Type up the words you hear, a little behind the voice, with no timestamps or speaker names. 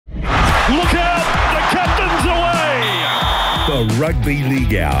Look out, the captain's away! The Rugby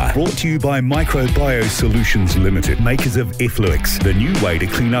League Hour, brought to you by MicroBio Solutions Limited, makers of Effluix, the new way to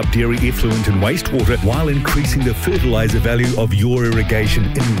clean up dairy effluent and wastewater while increasing the fertiliser value of your irrigation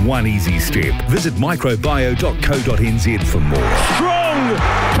in one easy step. Visit microbio.co.nz for more. Strong,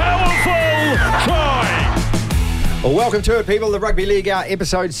 powerful, try! Well, welcome to it, people. The Rugby League Hour,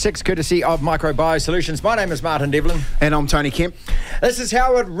 episode 6, courtesy of MicroBio Solutions. My name is Martin Devlin. And I'm Tony Kemp. This is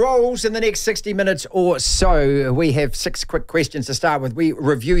how it rolls in the next 60 minutes or so. We have 6 quick questions to start with. We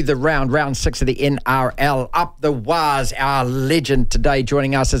review the round 6 of the NRL. Up the Waz, our legend today.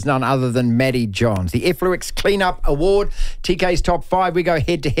 Joining us is none other than Matty Johns. The Effluix Cleanup Award, TK's Top 5. We go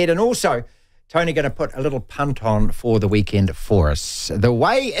head-to-head. And also, Tony going to put a little punt on for the weekend for us. The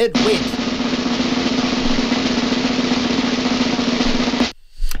way it went.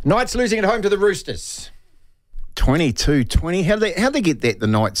 Knights losing at home to the Roosters. 22-20. How they get that, the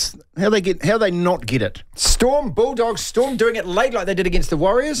Knights? How they not get it? Storm, Bulldogs, Storm doing it late like they did against the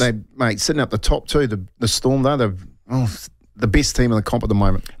Warriors. Mate, sitting up the top two, the Storm, they're the best team in the comp at the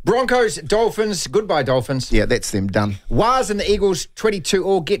moment. Broncos, Dolphins, goodbye Dolphins. Yeah, that's them done. Waz and the Eagles,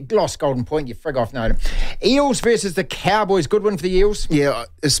 22-all, get lost, Golden Point, you frig off, no. Eels versus the Cowboys, good win for the Eels. Yeah,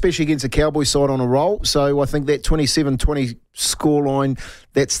 especially against the Cowboys side on a roll. So I think that 27-20 scoreline,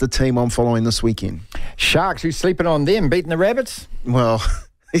 that's the team I'm following this weekend. Sharks, who's sleeping on them, beating the Rabbits? Well,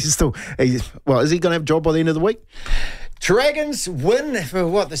 is he going to have a job by the end of the week? Dragons win for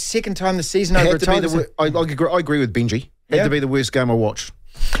what, the second time this season over a time? I agree with Benji. Had to be the worst game I watched.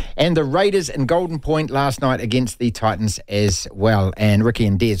 And the Raiders in Golden Point last night against the Titans as well. And Ricky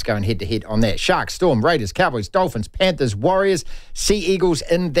and Des going head-to-head on that. Sharks, Storm, Raiders, Cowboys, Dolphins, Panthers, Warriors, Sea Eagles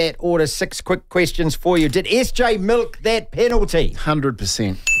in that order. 6 quick questions for you. Did SJ milk that penalty?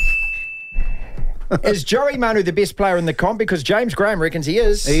 100%. Is Joey Manu the best player in the comp? Because James Graham reckons he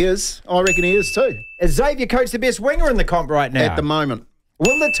is. He is. I reckon he is too. Is Xavier Coates the best winger in the comp right now? At the moment.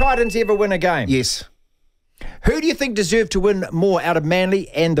 Will the Titans ever win a game? Yes. Who do you think deserved to win more out of Manly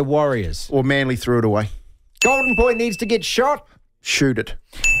and the Warriors? Or Manly threw it away. Golden Point needs to get shot. Shoot it.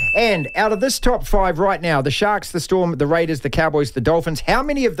 And out of this top 5 right now, the Sharks, the Storm, the Raiders, the Cowboys, the Dolphins, how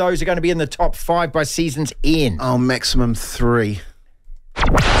many of those are going to be in the top 5 by season's end? Oh, maximum 3.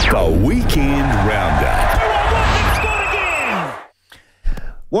 The Weekend Roundup.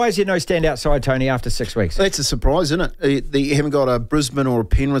 Why is there no standout side, Tony, after 6 weeks? That's a surprise, isn't it? You haven't got a Brisbane or a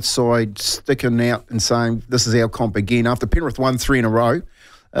Penrith side sticking out and saying, this is our comp again. After Penrith won 3 in a row,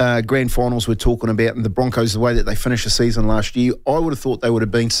 grand finals we're talking about, and the Broncos, the way that they finished the season last year, I would have thought they would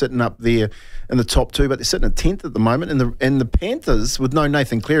have been sitting up there in the top 2, but they're sitting at 10th at the moment. And the Panthers, with no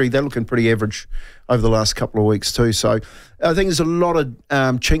Nathan Cleary, they're looking pretty average over the last couple of weeks too. So I think there's a lot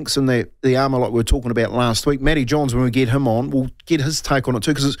of chinks in the armour like we were talking about last week. Matty Johns, when we get him on, we'll get his take on it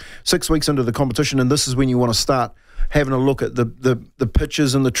too, because it's 6 weeks into the competition, and this is when you want to start having a look at the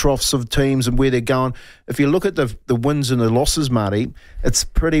pitches and the troughs of teams and where they're going. If you look at the wins and the losses, Marty, it's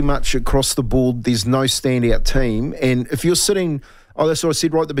pretty much across the board. There's no standout team. And if you're sitting, that's what I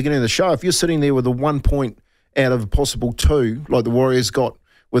said right at the beginning of the show, if you're sitting there with a 1 point out of a possible 2, like the Warriors got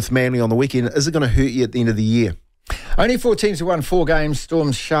with Manly on the weekend, is it going to hurt you at the end of the year? Only 4 teams have won 4 games,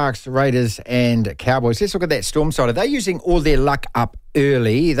 Storm, Sharks, Raiders and Cowboys. Let's look at that Storm side. Are they using all their luck up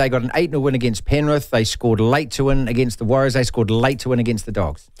early? They got an 8-0 win against Penrith. They scored late to win against the Warriors. They scored late to win against the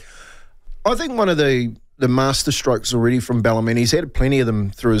Dogs. I think one of the master strokes already from Bellamy, he's had plenty of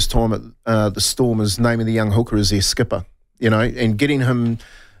them through his time at the Storm, is naming the young hooker as their skipper, and getting him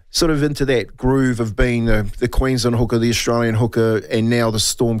sort of into that groove of being the Queensland hooker, the Australian hooker, and now the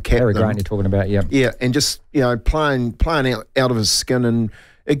Storm captain. Harry Grant you're talking about, yeah. Yeah, and just, playing out of his skin. And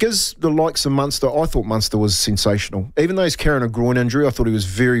it gives the likes of Munster, I thought Munster was sensational. Even though he's carrying a groin injury, I thought he was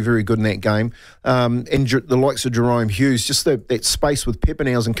very, very good in that game. And the likes of Jerome Hughes, just that space with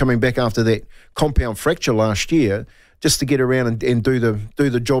Peppenhausen coming back after that compound fracture last year, just to get around and do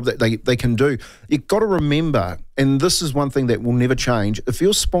the job that they can do. You've got to remember, and this is one thing that will never change, if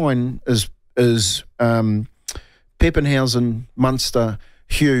your spine is Peppenhausen, Munster,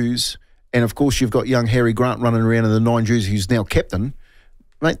 Hughes, and of course you've got young Harry Grant running around in the 9 jersey who's now captain,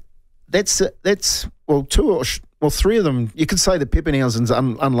 mate, that's 3 of them. You could say that Peppenhausen's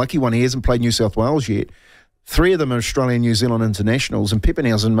unlucky one. He hasn't played New South Wales yet. 3 of them are Australian New Zealand internationals, and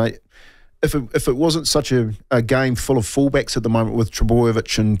Peppenhausen, mate, if it wasn't such a game full of fullbacks at the moment with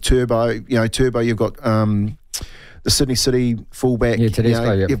Trebojevic and Turbo, Turbo, you've got the Sydney City fullback. Yeah,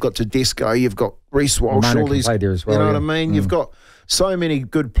 Tedesco, You've got Tedesco, you've got Reece Walsh. Manu all these, can play there as well, what I mean? You've got so many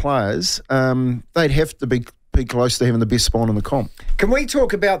good players. They'd have to be be close to having the best spine in the comp. Can we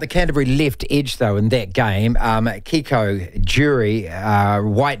talk about the Canterbury left edge, though, in that game? Kiko, Jury,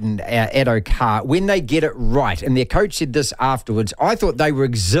 Whiten, Addo Carr, when they get it right, and their coach said this afterwards, I thought they were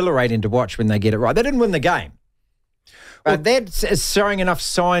exhilarating to watch when they get it right. They didn't win the game. But that's showing enough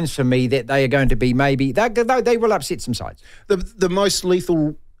signs for me that they are going to be maybe, they will upset some sides. The most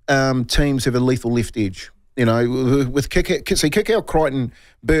lethal teams have a lethal left edge. You know, with kick out Crichton,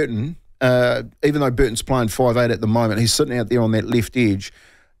 Burton, even though Burton's playing 5'8" at the moment, he's sitting out there on that left edge.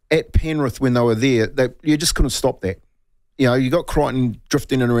 At Penrith, when they were there, you just couldn't stop that. You know, you got Crichton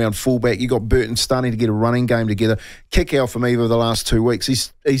drifting in around fullback. You got Burton starting to get a running game together. Kick out for me over the last 2 weeks.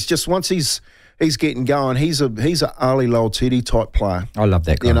 He's just, once he's getting going, he's a Ali Lautiti type player. I love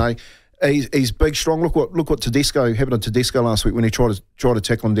that guy. You know, he's big, strong. Look what Tedesco happened to Tedesco last week when he tried to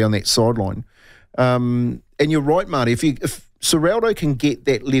tackle him down that sideline. And you're right, Marty. If Serraldo can get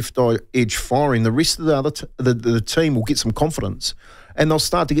that left edge firing, the rest of the team will get some confidence, and they'll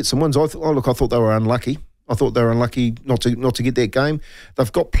start to get some wins. I thought they were unlucky. I thought they were unlucky not to get that game.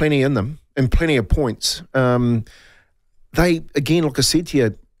 They've got plenty in them and plenty of points. They, again, like I said to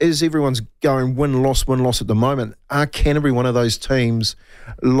you, as everyone's going win-loss at the moment, are Canterbury one of those teams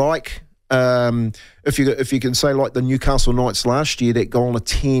like, if you can say, like the Newcastle Knights last year that go on a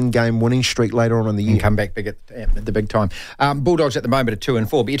 10-game winning streak later on in the year? And come back big at the big time. Bulldogs at the moment are 2-4,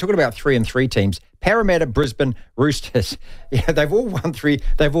 but you're talking about 3-3 teams. Parramatta, Brisbane, Roosters. Yeah, they've all won 3.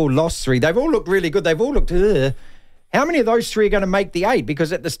 They've all lost 3. They've all looked really good. They've all looked... How many of those 3 are going to make the 8?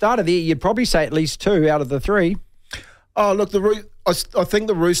 Because at the start of the year, you'd probably say at least 2 out of the 3. Oh, look, I think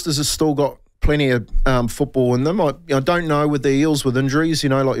the Roosters have still got plenty of football in them. I don't know with the Eels with injuries. You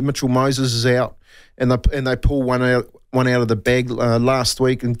know, like Mitchell Moses is out, and they pull one out of the bag last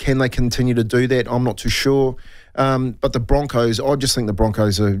week. And can they continue to do that? I'm not too sure. But the Broncos, I just think the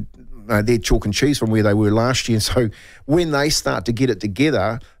Broncos are they're chalk and cheese from where they were last year. So when they start to get it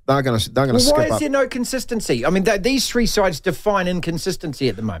together, they're going to skip up. Why is there no consistency? I mean, these 3 sides define inconsistency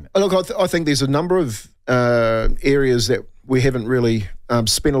at the moment. Look, I think there's a number of areas that we haven't really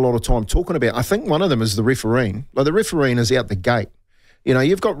spent a lot of time talking about. I think one of them is the refereeing. Like, the refereeing is out the gate. You know,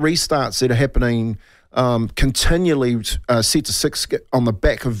 you've got restarts that are happening continually, set to 6 on the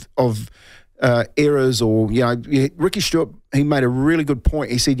back of errors, or, you know, Ricky Stewart, he made a really good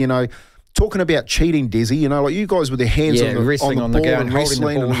point. He said, you know, talking about cheating, Desi, you know, like you guys with their hands on the ball and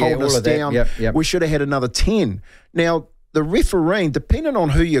wrestling and holding us down, yep. We should have had another 10. Now, the refereeing, depending on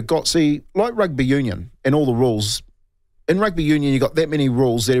who you got, see, like rugby union and all the rules, in rugby union, you got that many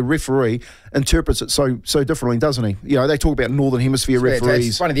rules that a referee interprets it so differently, doesn't he? You know, they talk about Northern Hemisphere referees.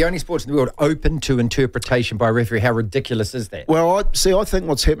 It's one of the only sports in the world open to interpretation by a referee. How ridiculous is that? Well, I think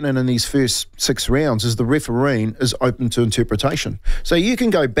what's happening in these first 6 rounds is the refereeing is open to interpretation. So you can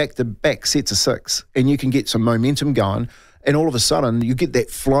go back-to-back sets of 6 and you can get some momentum going, and all of a sudden you get that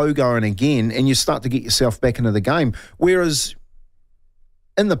flow going again and you start to get yourself back into the game. Whereas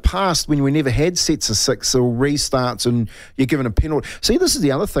in the past, when we never had sets of 6 or restarts and you're given a penalty. See, this is the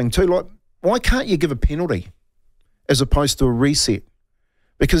other thing too. Like, why can't you give a penalty as opposed to a reset?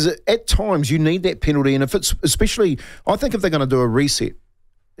 Because at times you need that penalty, and if it's, especially, I think if they're going to do a reset,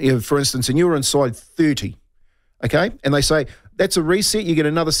 you know, for instance, and you're inside 30, okay, and they say, that's a reset, you get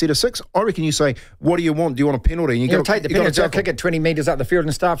another set of 6. I reckon you say, what do you want? Do you want a penalty? And you'll take the penalty, I'll kick it 20 metres up the field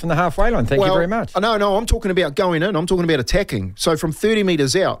and start from the halfway line. Thank you very much. No, I'm talking about going in. I'm talking about attacking. So from 30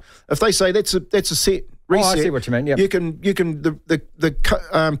 metres out, if they say that's a set reset. Oh, I see what you mean, yeah. You can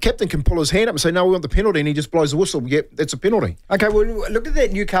the captain can pull his hand up and say, no, we want the penalty, and he just blows the whistle. Yep, that's a penalty. Okay, well, look at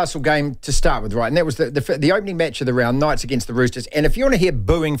that Newcastle game to start with, right? And that was the opening match of the round, Knights against the Roosters. And if you want to hear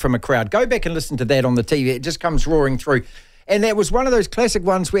booing from a crowd, go back and listen to that on the TV. It just comes roaring through. And that was one of those classic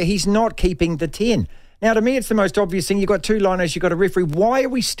ones where he's not keeping the 10. Now, to me, it's the most obvious thing. You've got 2 liners, you've got a referee. Why are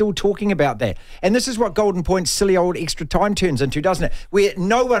we still talking about that? And this is what Golden Point's silly old extra time turns into, doesn't it? Where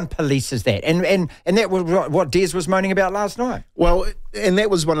no one polices that. And that was what Des was moaning about last night. Well, and that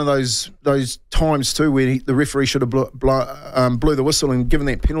was one of those times too where the referee should have blew the whistle and given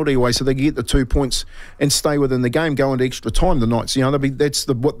that penalty away so they could get the 2 points and stay within the game, go into extra time the Knights. You know, that's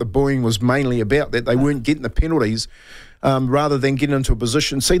what the booing was mainly about, that they weren't getting the penalties rather than getting into a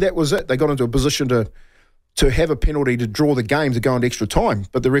position. See, that was it. They got into a position to have a penalty to draw the game to go into extra time,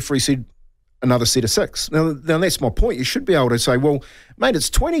 but the referee said another set of 6. Now that's my point. You should be able to say, well, mate,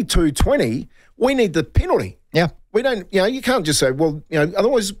 it's 22-20. We need the penalty. Yeah. We don't, you know, you can't just say, well, you know,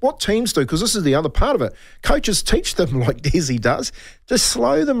 otherwise what teams do, because this is the other part of it. Coaches teach them, like Desi does, to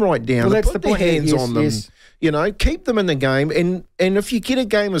slow them right down, well, that's put the point. their hands Yes, on them, yes. you know, keep them in the game. And if you get a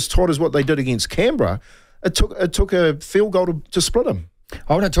game as tight as what they did against Canberra, it took a field goal to split them.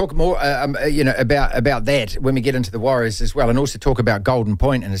 I want to talk more, about that when we get into the Warriors as well, and also talk about Golden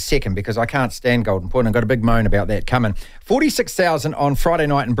Point in a second, because I can't stand Golden Point. I've got a big moan about that coming. 46,000 on Friday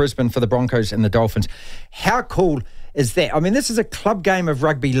night in Brisbane for the Broncos and the Dolphins. How cool is that? I mean, this is a club game of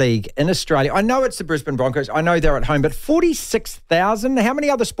rugby league in Australia. I know it's the Brisbane Broncos. I know they're at home, but 46,000? How many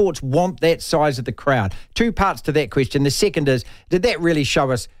other sports want that size of the crowd? Two parts to that question. The second is, did that really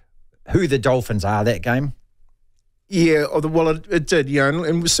show us who the Dolphins are, that game? Yeah, well, it did,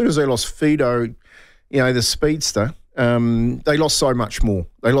 and as soon as they lost Fido, the speedster, they lost so much more.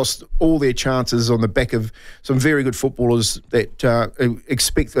 They lost all their chances on the back of some very good footballers that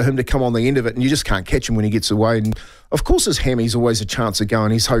expect for him to come on the end of it, and you just can't catch him when he gets away. And, of course, his hammy's always a chance of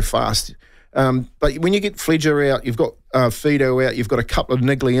going. He's so fast. But when you get Fletcher out, you've got Fido out, you've got a couple of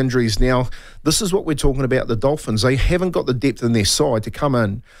niggly injuries now. This is what we're talking about, the Dolphins. They haven't got the depth in their side to come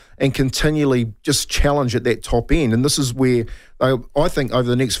in and continually just challenge at that top end. And this is where I think over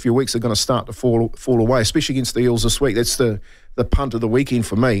the next few weeks they're going to start to fall away, especially against the Eels this week. That's the punt of the weekend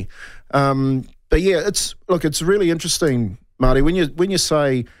for me. But yeah, it's really interesting, Marty, when you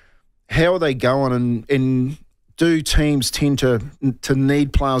say how are they going and do teams tend to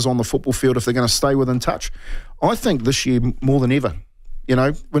need players on the football field if they're going to stay within touch? I think this year more than ever.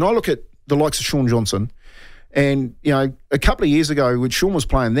 When I look at the likes of Sean Johnson, and, a couple of years ago when Sean was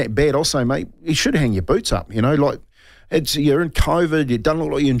playing that bad, I'll say, mate, you should hang your boots up, you're in COVID, you don't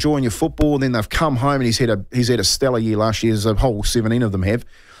look like you're enjoying your football, and then they've come home and he's had a stellar year last year, as a whole 17 of them have.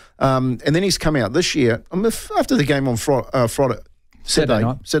 And then he's come out this year. After the game on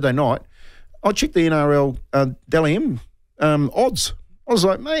Saturday night, I checked the NRL Dally M odds. I was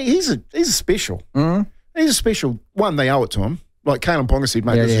like, mate, he's a special. Mm-hmm. He's a special. One, they owe it to him. Like Kalen Ponga said,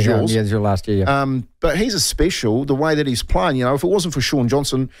 mate, this is yours. Yeah, this is your last year. Yeah. But he's a special, the way that he's playing. If it wasn't for Sean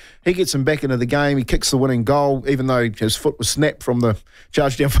Johnson, he gets him back into the game. He kicks the winning goal, even though his foot was snapped from the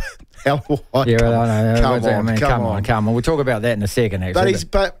charge down. Come on. We'll talk about that in a second, actually.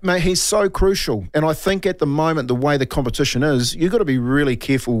 But mate, he's so crucial. And I think at the moment, the way the competition is, you've got to be really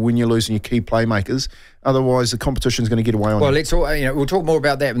careful when you're losing your key playmakers. Otherwise, the competition's going to get away on you. Well, we'll talk more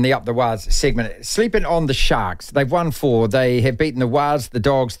about that in the Up the Wars segment. Sleeping on the Sharks. They've won 4. They have beaten the Wars, the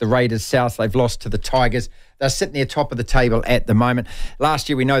Dogs, the Raiders, South. They've lost to the Tigers. They're sitting near top of the table at the moment. Last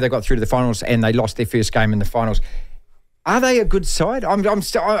year, we know they got through to the finals and they lost their first game in the finals. Are they a good side? I'm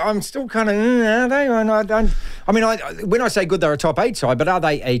still kind of, are they? When I say good, they're a top 8 side, but are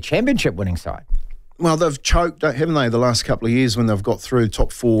they a championship winning side? Well, they've choked, haven't they, the last couple of years when they've got through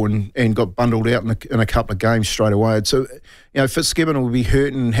top 4 and got bundled out in a couple of games straight away. So, Fitzgibbon will be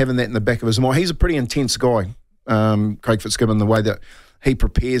hurting having that in the back of his mind. He's a pretty intense guy, Craig Fitzgibbon, the way that he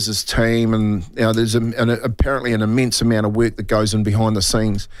prepares his team, and there's apparently an immense amount of work that goes in behind the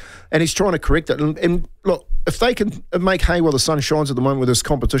scenes, and he's trying to correct it. And look, if they can make hay while the sun shines at the moment, where this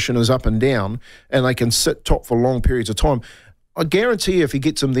competition is up and down, and they can sit top for long periods of time, I guarantee you if he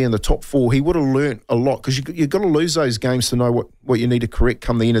gets them there in the top 4, he would have learnt a lot, because you've got to lose those games to know what you need to correct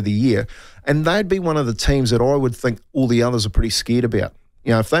come the end of the year. And they'd be one of the teams that I would think all the others are pretty scared about.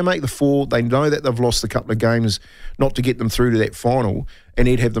 If they make the 4, they know that they've lost a couple of games not to get them through to that final, and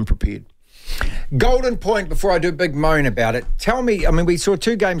he'd have them prepared. Golden Point, before I do a big moan about it, tell me, we saw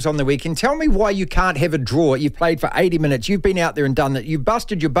 2 games on the weekend. Tell me why you can't have a draw. You've played for 80 minutes. You've been out there and done that. You've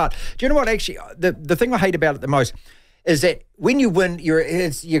busted your butt. Do you know what, actually, the thing I hate about it the most is that when you win, you're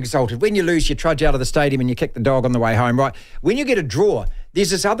exalted. When you lose, you trudge out of the stadium and you kick the dog on the way home, right? When you get a draw,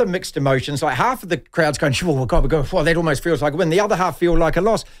 there's this other mixed emotions. Like half of the crowd's going, oh, God, that almost feels like a win. The other half feel like a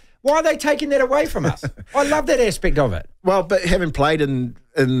loss. Why are they taking that away from us? I love that aspect of it. Well, but having played in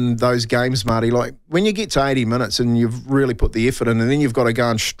those games, Marty, like when you get to 80 minutes and you've really put the effort in, and then you've got to go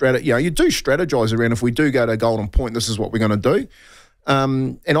and you do strategise around, if we do go to Golden Point, this is what we're going to do.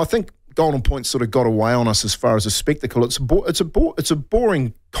 And I think Golden Point sort of got away on us as far as a spectacle. It's a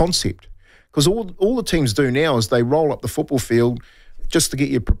boring concept, because all the teams do now is they roll up the football field just to get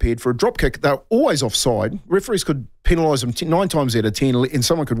you prepared for a drop kick. They're always offside. Referees could penalise them 9 times out of 10, and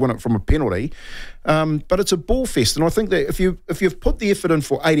someone could win it from a penalty. But it's a ball fest, and I think that if you've put the effort in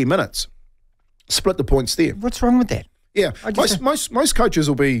for 80 minutes, split the points there. What's wrong with that? Yeah, most coaches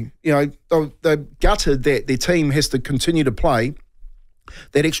will be, they're gutted that their team has to continue to play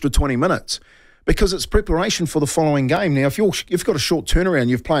that extra 20 minutes because it's preparation for the following game. Now, if you've got a short turnaround,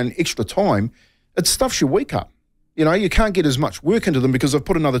 you've played extra time, it stuffs your week up. You can't get as much work into them because they've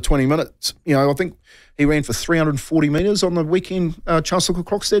put another 20 minutes. I think he ran for 340 metres on the weekend, Chancellor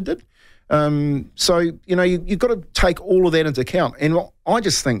Crockstead did. So, you've got to take all of that into account. And I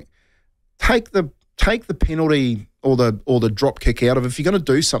just think take the penalty or the drop kick out of it. If you're going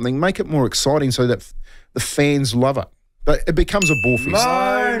to do something, make it more exciting so that the fans love it. But it becomes a ball fest.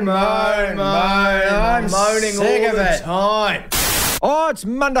 Moan. I'm moaning sick all of the it. time. Oh, it's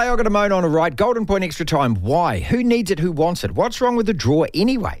Monday. I've got to moan on a right. Golden point extra time. Why? Who needs it? Who wants it? What's wrong with the draw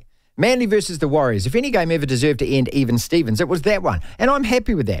anyway? Manly versus the Warriors. If any game ever deserved to end even Stevens, it was that one. And I'm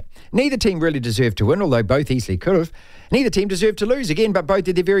happy with that. Neither team really deserved to win, although both easily could have. Neither team deserved to lose again, but both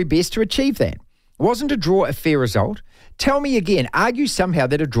did their very best to achieve that. Wasn't a draw a fair result? Tell me again, argue somehow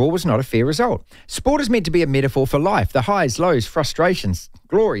that a draw was not a fair result. Sport is meant to be a metaphor for life. The highs, lows, frustrations,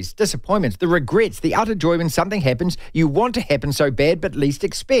 glories, disappointments, the regrets, the utter joy when something happens you want to happen so bad but least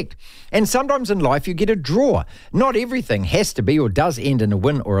expect. And sometimes in life you get a draw. Not everything has to be or does end in a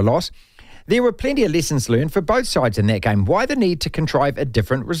win or a loss. There were plenty of lessons learned for both sides in that game. Why the need to contrive a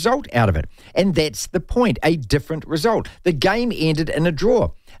different result out of it? And that's the point, a different result. The game ended in a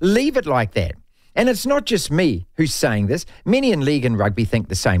draw. Leave it like that. And it's not just me who's saying this. Many in league and rugby think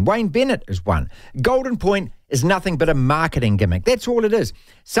the same. Wayne Bennett is one. Golden point is nothing but a marketing gimmick. That's all it is.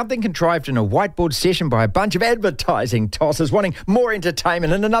 Something contrived in a whiteboard session by a bunch of advertising tossers wanting more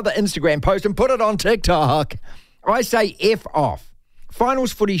entertainment in another Instagram post and put it on TikTok. I say F off.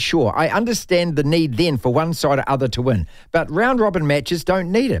 Finals footy, sure. I understand the need then for one side or other to win. But round-robin matches don't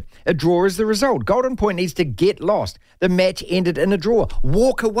need it. A draw is the result. Golden point needs to get lost. The match ended in a draw.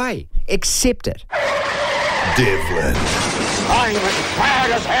 Walk away. Accept it. Devlin. I'm as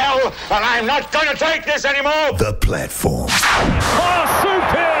bad as hell, and I'm not going to take this anymore. The platform. Oh,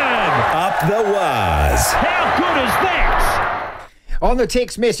 superb! Up the wires. How good is that? On the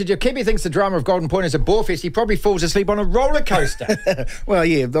text message, if Kempy thinks the drama of Golden Point is a bore fest, he probably falls asleep on a roller coaster. Well,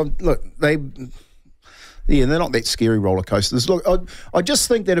 yeah, look, they're not that scary roller coasters. Look, I just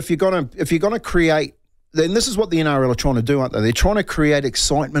think that if you're gonna create, then this is what the NRL are trying to do, aren't they? They're trying to create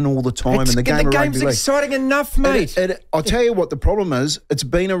excitement all the time in the game of rugby game's league. exciting enough, mate. I'll tell you what the problem is. It's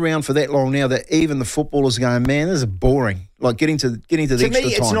been around for that long now that even the footballers are going, man, this is boring. Like getting to the extra time. To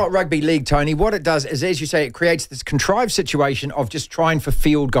me, it's not rugby league, Tony. What it does is, as you say, it creates this contrived situation of just trying for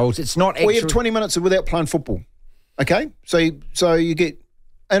field goals. It's not actually... Well, you have 20 minutes without playing football, okay? So you get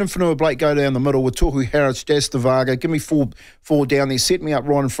Adam Whanua Blake go down the middle with Tohu Harris, Jazz Stavaga, give me four down there, set me up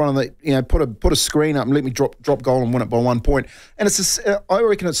right in front of the, put a screen up and let me drop goal and win it by 1 point. And I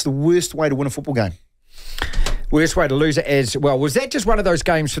reckon it's the worst way to win a football game. Worst way to lose it as well. Was that just one of those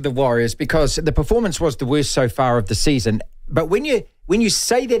games for the Warriors? Because the performance was the worst so far of the season. But when you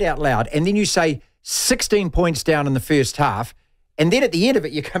say that out loud and then you say 16 points down in the first half, and then at the end of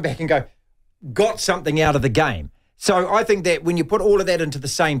it you come back and go, got something out of the game. So I think that when you put all of that into the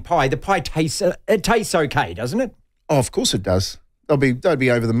same pie, the pie tastes okay, doesn't it? Oh, of course it does. They'd be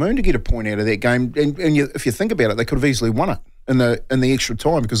over the moon to get a point out of that game. And if you think about it, they could have easily won it in the extra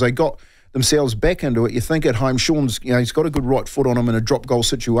time because they got themselves back into it. You think at home, Sean's he's got a good right foot on him in a drop goal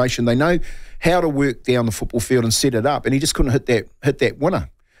situation. They know how to work down the football field and set it up, and he just couldn't hit that winner.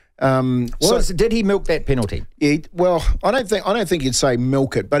 Did he milk that penalty? Yeah, well, I don't think you'd say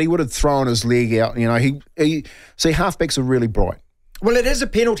milk it, but he would have thrown his leg out. See, halfbacks are really bright. Well, it is a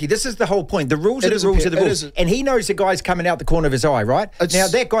penalty. This is the whole point. The rules are the rules of the rules. And he knows the guy's coming out the corner of his eye, right? Now,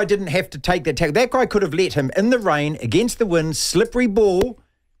 that guy didn't have to take that tackle. That guy could have let him in the rain, against the wind, slippery ball.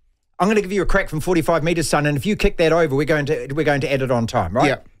 I'm going to give you a crack from 45 metres, son, and if you kick that over, we're going to add it on time, right?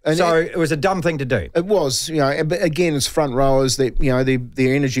 Yeah. And so it was a dumb thing to do. It was, but again, it's front rowers that,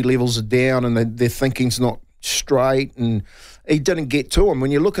 their energy levels are down and their thinking's not straight, and he didn't get to him.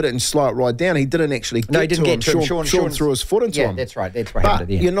 When you look at it and slow it right down, he didn't actually get to him. Sean threw his foot into him. Yeah, that's right. That's what happened at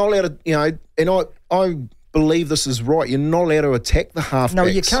the end. You're not allowed to, and I believe this is right. You're not allowed to attack the halfbacks. No,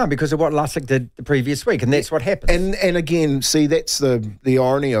 you can't because of what Lussick did the previous week, and that's what happens. And again, see, that's the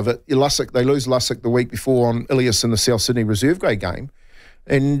irony of it. They lose Lussick the week before on Ilias in the South Sydney reserve grade game,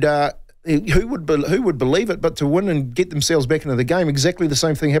 and who would believe it? But to win and get themselves back into the game, exactly the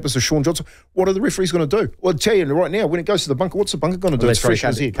same thing happens to Sean Johnson. What are the referees going to do? Well, I'll tell you right now, when it goes to the bunker, what's the bunker going to do? Well, it's fresh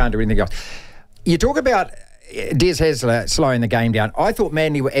as head. Can't do anything else. You talk about Des Hasler slowing the game down. I thought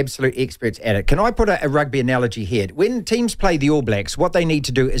Manly were absolute experts at it. Can I put a rugby analogy here? When teams play the All Blacks, what they need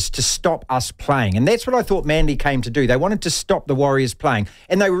to do is to stop us playing. And that's what I thought Manly came to do. They wanted to stop the Warriors playing.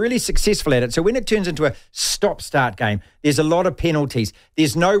 And they were really successful at it. So when it turns into a stop-start game, there's a lot of penalties.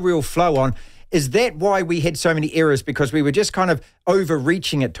 There's no real flow on. Is that why we had so many errors? Because we were just kind of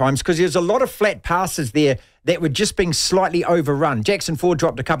overreaching at times? Because there's a lot of flat passes there that were just being slightly overrun. Jackson Ford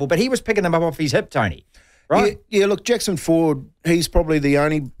dropped a couple, but he was picking them up off his hip, Tony. Right? Yeah, look, Jackson Ford, he's probably the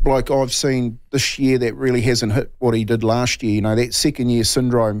only bloke I've seen this year that really hasn't hit what he did last year. That second-year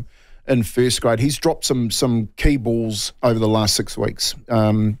syndrome in first grade. He's dropped some key balls over the last 6 weeks.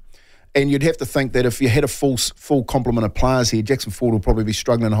 And you'd have to think that if you had a full complement of players here, Jackson Ford will probably be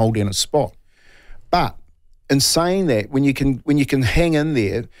struggling to hold down his spot. But in saying that, when you can hang in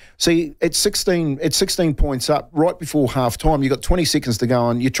there, see, at 16 points up, right before half time, you've got 20 seconds to go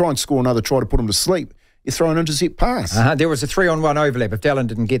and you try and score another try to put them to sleep. You throw an intercept pass. There was a 3-on-1 overlap if Devlin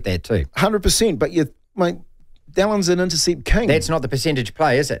didn't get that too. 100%, but mate, Devlin's an intercept king. That's not the percentage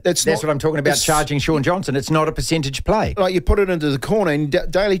play, is it? That's what I'm talking about, charging Sean Johnson. It's not a percentage play. Like, you put it into the corner, and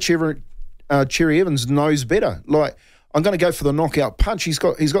Daly Cherry Evans knows better. Like, I'm going to go for the knockout punch. He's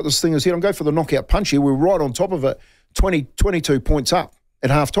got this thing in his head. I'm going for the knockout punch here. We're right on top of it. 22 points up at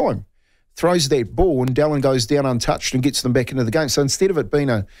half time. Throws that ball and Devlin goes down untouched and gets them back into the game. So instead of it being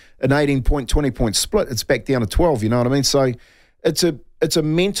an 18-point, 20-point split, it's back down to 12, you know what I mean? So it's a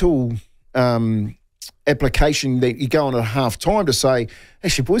mental application that you go on at half time to say,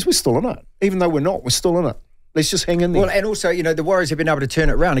 actually, boys, we're still in it. Even though we're not, we're still in it. Let's just hang in there. Well, and also, the Warriors have been able to turn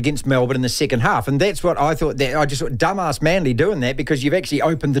it around against Melbourne in the second half. And that's what I thought. I just thought dumbass Manly doing that, because you've actually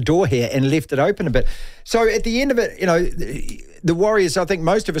opened the door here and left it open a bit. So at the end of it, the Warriors, I think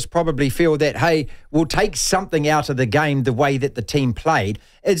most of us probably feel that, hey, we'll take something out of the game the way that the team played.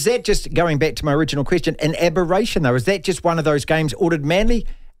 Is that, just going back to my original question, an aberration though? Is that just one of those games, or did Manly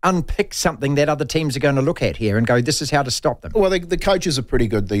unpick something that other teams are going to look at here and go, this is how to stop them? Well, the coaches are pretty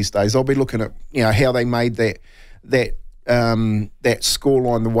good these days. I'll be looking at how they made that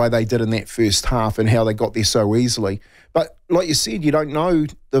scoreline the way they did in that first half and how they got there so easily. But like you said, you don't know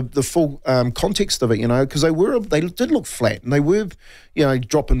the full context of it, because they did look flat, and they were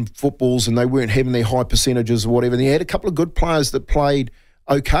dropping footballs, and they weren't having their high percentages or whatever. And you had a couple of good players that played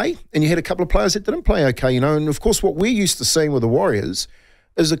okay, and you had a couple of players that didn't play okay. And of course, what we're used to seeing with the Warriors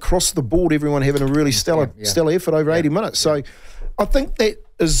is across the board, everyone having a really stellar effort over 80 minutes. So I think that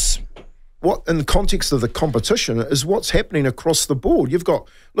is what, in the context of the competition, is what's happening across the board. Look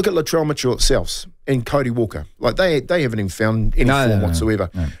at Latrell Mitchell itself and Cody Walker. Like, they haven't even found any form whatsoever.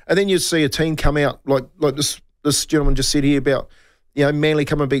 No. And then you see a team come out like this gentleman just said here about, Manly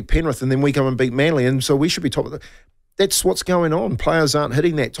come and beat Penrith, and then we come and beat Manly, and so we should be top of the... That's what's going on. Players aren't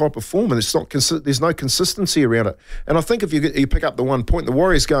hitting that type of form, and there's no consistency around it. And I think if you pick up the 1 point, the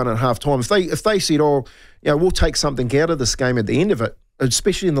Warriors going at half time, if they said, we'll take something out of this game at the end of it,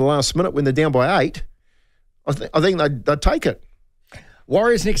 especially in the last minute when they're down by 8, I think they'd take it.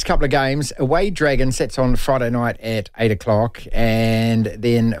 Warriors' next couple of games, away Dragons, that's on Friday night at 8 o'clock, and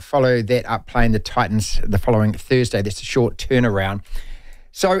then follow that up playing the Titans the following Thursday. That's a short turnaround.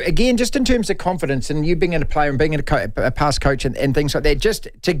 So, again, just in terms of confidence, and you being a player and being a past coach and things like that, just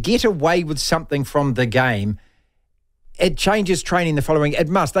to get away with something from the game, it changes training the following. It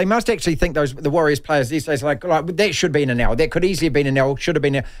must. They must actually think the Warriors players these days like that should be an L. That could easily have been an L, should have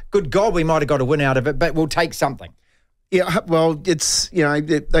been a... Good God, we might have got a win out of it, but we'll take something. Yeah, well, it's,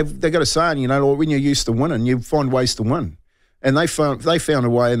 they've got a saying, when you're used to winning, you find ways to win. And they found a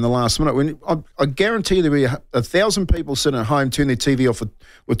way in the last minute. When I guarantee there'll be 1,000 people sitting at home, turn their TV off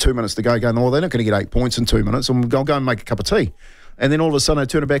with 2 minutes to go, going, they're not going to get 8 points in 2 minutes. I'm going to go and make a cup of tea. And then all of a sudden they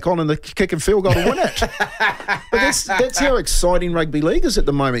turn it back on and the kick and field goal to win it. But that's how exciting rugby league is at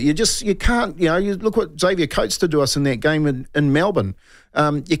the moment. You can't, you look what Xavier Coates did to us in that game in Melbourne.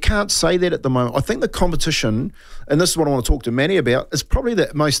 You can't say that at the moment. I think the competition, and this is what I want to talk to Manny about, is probably the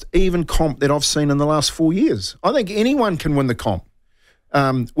most even comp that I've seen in the last 4 years. I think anyone can win the comp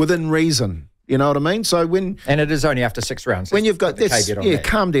within reason. You know what I mean? So and it is only after 6 rounds. When you've got this,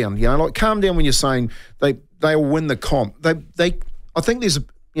 calm down. Calm down when you're saying they'll win the comp. I think there's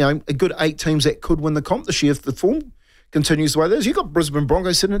a good 8 teams that could win the comp this year if the form continues the way it is. You've got Brisbane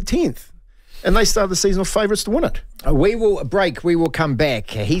Broncos sitting at 10th. And they started the season with favourites to win it. We will break. We will come back.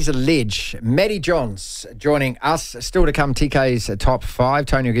 He's a ledge. Matty Johns joining us. Still to come, TK's top 5.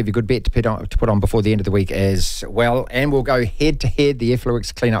 Tony will give you a good bet to put on before the end of the week as well. And we'll go head-to-head, the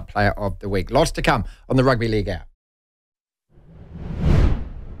Effluix Cleanup Player of the Week. Lots to come on the Rugby League Hour.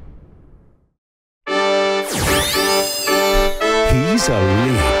 He's a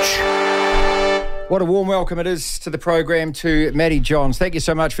ledge. What a warm welcome it is to the program to Matty Johns. Thank you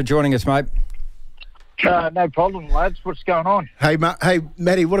so much for joining us, mate. No problem, lads. What's going on? Hey,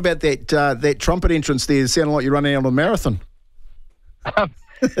 Matty, what about that trumpet entrance there? It sounded like you're running out on a marathon.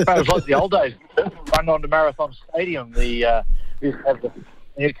 It was like the old days. Run on the Marathon Stadium. We used to have the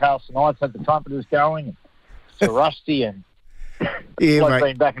Newcastle Knights had the trumpeters going. And Sir Rusty and like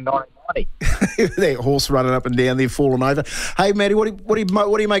being back in 1990. That horse running up and down there, falling over. Hey, Matty, what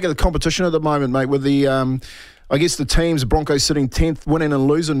do you make of the competition at the moment, mate? With the I guess the teams, Broncos sitting 10th, winning and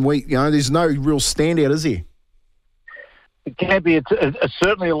losing week. There's no real standout, is there? It can be. It's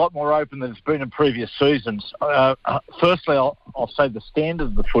certainly a lot more open than it's been in previous seasons. Firstly, I'll say the standard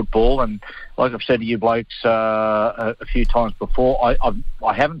of the football, and like I've said to you blokes a few times before,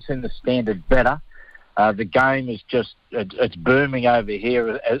 I haven't seen the standard better. The game is just it's booming over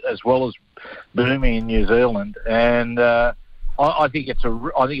here as well as booming in New Zealand, and I think it's a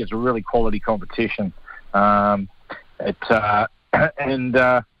really quality competition. I went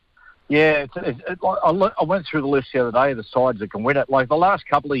through the list the other day of the sides that can win it. Like the last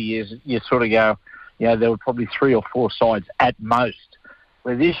couple of years, you sort of go, there were probably 3 or 4 sides at most.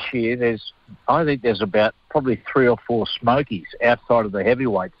 Where this year, I think there's about probably 3 or 4 smokies outside of the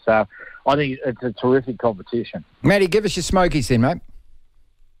heavyweights. So I think it's a terrific competition. Matty, give us your smokies then, mate.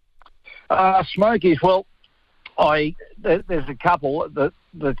 Smokies, well, there's a couple. The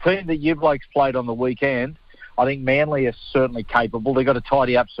team that you blokes played on the weekend, I think Manly is certainly capable. They've got to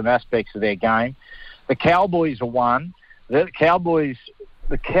tidy up some aspects of their game. The Cowboys are one. The Cowboys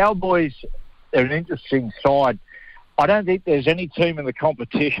are an interesting side. I don't think there's any team in the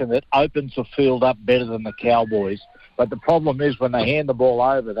competition that opens the field up better than the Cowboys. But the problem is when they hand the ball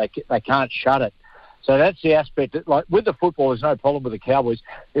over, they can't shut it. So that's the aspect. Like with the football, there's no problem with the Cowboys.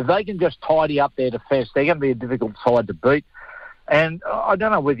 If they can just tidy up their defence, they're going to be a difficult side to beat. And I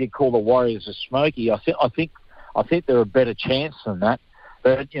don't know whether you call the Warriors a smoky. I think they're a better chance than that.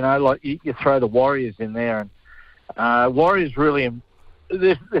 But you throw the Warriors in there, and Warriors really.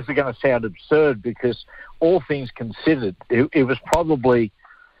 This is going to sound absurd because all things considered, it was probably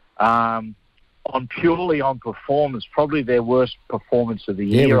purely on performance, probably their worst performance of the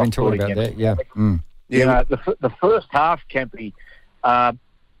year. Yeah, we've been talking about that. Yeah. The first half, Kempy, I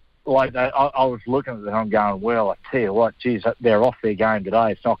was looking at it and I'm going, well, I tell you what, geez, they're off their game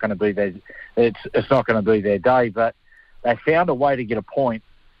today. It's not going to be their day, but they found a way to get a point.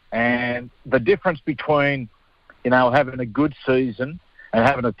 And the difference between, having a good season and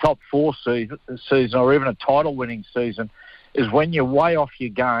having a top 4 season or even a title-winning season is when you're way off your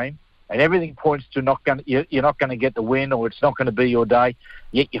game and everything points to you're not going to get the win or it's not going to be your day,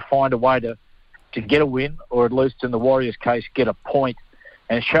 yet you find a way to get a win, or at least in the Warriors' case, get a point.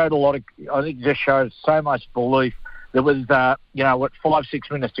 And it showed I think it just showed so much belief. There was, 5-6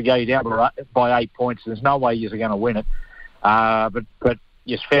 minutes to go, you're down by 8 points. There's no way you're going to win it. But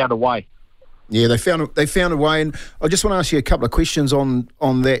you found a way. Yeah, they found a way, and I just want to ask you a couple of questions on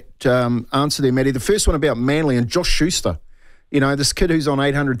that answer there, Matty. The first one about Manly and Josh Schuster. This kid who's on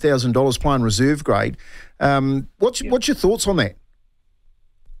 $800,000 playing reserve grade. What's your thoughts on that?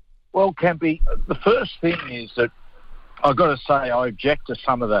 Well, Kempy, the first thing is that I've got to say I object to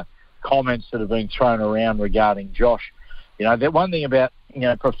some of the comments that have been thrown around regarding Josh. The one thing about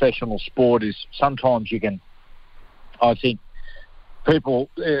professional sport is sometimes you can, I think, people,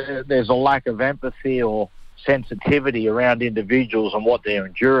 there's a lack of empathy or sensitivity around individuals and what they're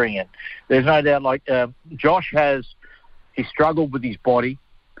enduring. And there's no doubt, Josh he struggled with his body.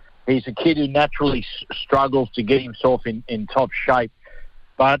 He's a kid who naturally struggles to get himself in top shape.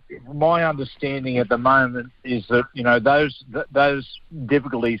 But my understanding at the moment is that, those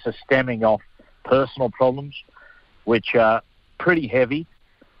difficulties are stemming off personal problems, which are pretty heavy.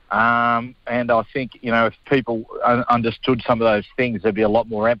 And I think, if people understood some of those things, there'd be a lot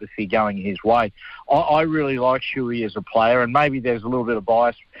more empathy going his way. I really like Shuey as a player, and maybe there's a little bit of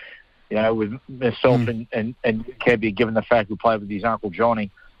bias, with myself and Kebby, given the fact we played with his Uncle Johnny.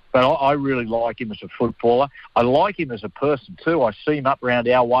 But I really like him as a footballer. I like him as a person too. I see him up around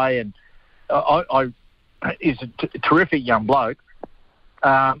our way, and he's a terrific young bloke.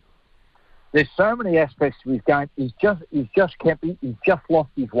 There's so many aspects to his game. He's just lost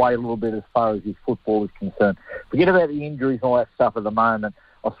his way a little bit as far as his football is concerned. Forget about the injuries and all that stuff at the moment.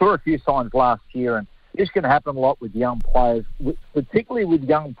 I saw a few signs last year, and it's going to happen a lot with young players, particularly with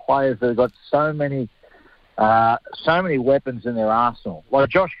young players that have got so many weapons in their arsenal. Like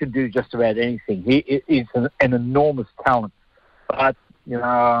Josh can do just about anything. He's an enormous talent, but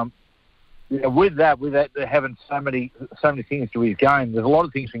with that having so many things to his game, there's a lot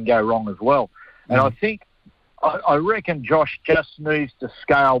of things can go wrong as well. And I reckon Josh just needs to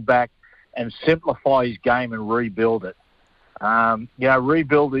scale back and simplify his game and rebuild it.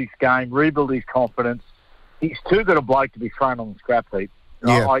 Rebuild his game, rebuild his confidence. He's too good a bloke to be thrown on the scrap heap.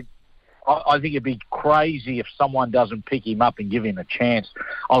 Yeah. I think it'd be crazy if someone doesn't pick him up and give him a chance.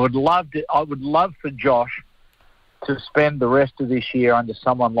 I would love for Josh to spend the rest of this year under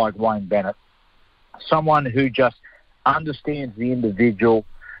someone like Wayne Bennett, someone who just understands the individual,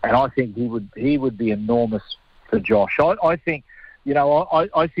 and I think he would be enormous for Josh. I think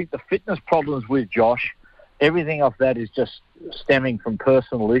the fitness problems with Josh, everything of that is just stemming from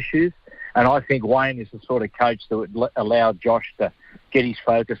personal issues, and I think Wayne is the sort of coach that would allow Josh to get his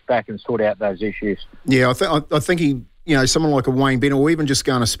focus back and sort out those issues. Yeah, I think someone like a Wayne Bennett, or even just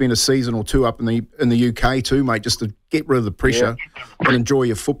going to spend a season or two up in the UK too, mate, just to get rid of the pressure and enjoy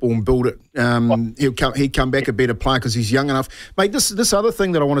your football and build it. He'd come back a better player because he's young enough. Mate, this other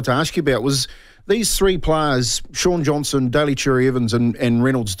thing that I wanted to ask you about was these three players, Sean Johnson, Daly Cherry Evans and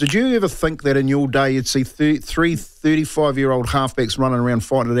Reynolds. Did you ever think that in your day you'd see three 35-year-old halfbacks running around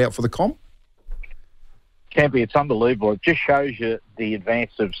fighting it out for the comp? Kempy, it's unbelievable. It just shows you the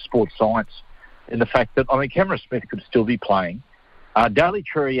advance of sports science in the fact that, Cameron Smith could still be playing. Daly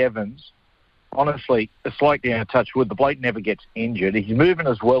Cherry Evans, honestly, it's like, touch wood, the bloke never gets injured. He's moving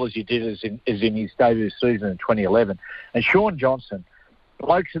as well as he did as in his debut season in 2011. And Sean Johnson,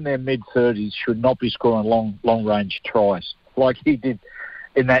 blokes in their mid-30s should not be scoring long-range tries like he did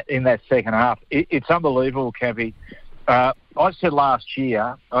in that second half. It's unbelievable, Campy. I said last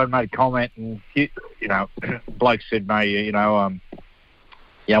year, I made a comment, and bloke said, mate,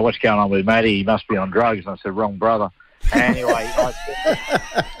 what's going on with Matty? He must be on drugs. And I said, wrong brother. Anyway, I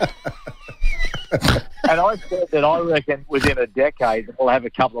said that I reckon within a decade we'll have a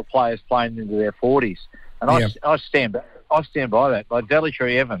couple of players playing into their 40s, and I stand by that. Like Daly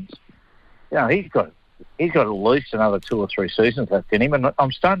Cherry Evans, he's got at least another 2 or 3 seasons left in him, and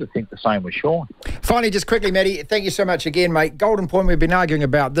I'm starting to think the same with Sean. Finally, just quickly, Matty, thank you so much again, mate. Golden Point, we've been arguing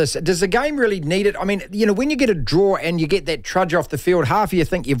about this. Does the game really need it? I mean, when you get a draw and you get that trudge off the field, half of you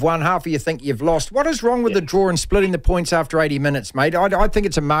think you've won, half of you think you've lost. What is wrong with the draw and splitting the points after 80 minutes, mate? I think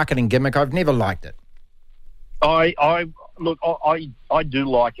it's a marketing gimmick. I've never liked it. I do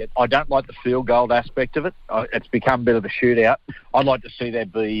like it. I don't like the field goal aspect of it. It's become a bit of a shootout. I'd like to see there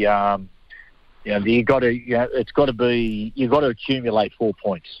be... you've got to accumulate 4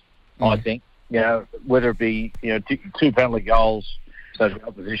 points. I think, whether it be 2 penalty goals, so the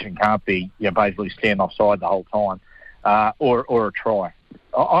opposition can't be basically stand offside the whole time, or a try.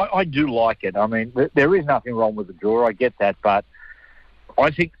 I do like it. I mean, there is nothing wrong with the draw. I get that, but I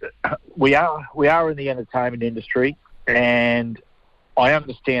think we are in the entertainment industry, and I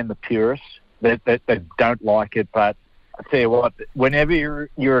understand the purists that don't like it, but I tell you what, whenever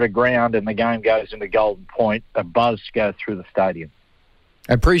you're at a ground and the game goes into Golden Point, a buzz goes through the stadium.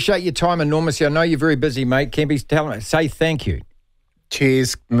 I appreciate your time enormously. I know you're very busy, mate. Kempy's telling me, say thank you.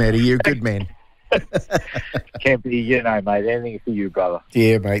 Cheers, Matty. You're a good man. Kempy, mate, anything for you, brother.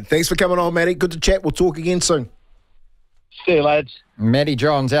 Yeah, mate. Thanks for coming on, Matty. Good to chat. We'll talk again soon. See you, lads. Matty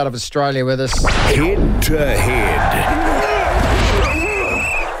Johns out of Australia with us. Head to head.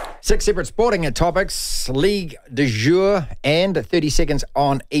 6 separate sporting topics, League du jour, and 30 seconds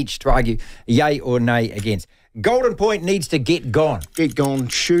on each to argue yay or nay against. Golden Point needs to get gone. Get gone,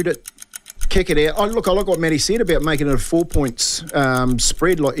 shoot it, kick it out. I like what Matty said about making it a 4 points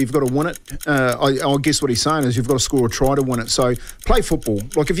spread. Like, you've got to win it. I guess what he's saying is you've got to score a try to win it. So play football.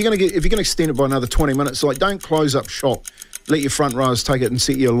 Like, if you're going to extend it by another 20 minutes, like, don't close up shop. Let your front rowers take it and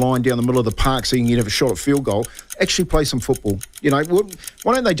set your line down the middle of the park so you can have a shot at field goal. Actually play some football.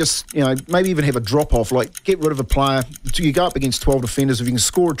 Why don't they just, maybe even have a drop-off, like get rid of a player. You go up against 12 defenders. If you can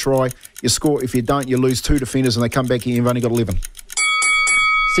score a try, you score. If you don't, you lose 2 defenders and they come back and you've only got 11.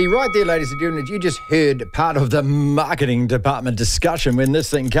 See, right there, ladies and gentlemen, you just heard part of the marketing department discussion when this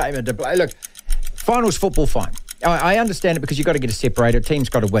thing came into play. Look, finals football, fine. I understand it because you've got to get a separator. A team's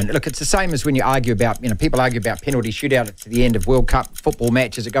got to win. Look, it's the same as when you argue about, people argue about penalty shootout at the end of World Cup football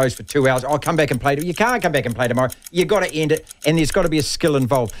matches. It goes for 2 hours. I'll come back and play. You can't come back and play tomorrow. You've got to end it, and there's got to be a skill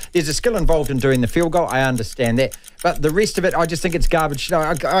involved. There's a skill involved in doing the field goal. I understand that. But the rest of it, I just think it's garbage.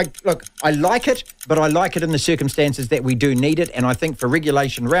 Look, I like it, but I like it in the circumstances that we do need it, and I think for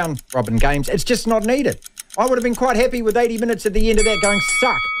regulation round-robin games, it's just not needed. I would have been quite happy with 80 minutes at the end of that going,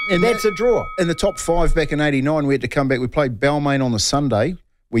 suck. And that's a draw. In the top 5 back in 89, we had to come back. We played Balmain on the Sunday.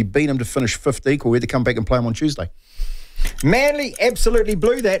 We beat them to finish 5th equal. We had to come back and play them on Tuesday. Manly absolutely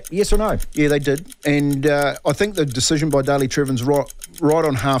blew that, yes or no? Yeah, they did. And I think the decision by Daly Trevins right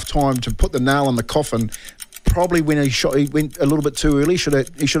on half-time to put the nail in the coffin, probably when he went a little bit too early. He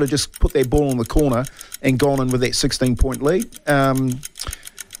should have just put that ball in the corner and gone in with that 16-point lead.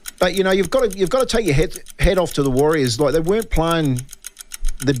 But you've got to take your hat off to the Warriors. Like, they weren't playing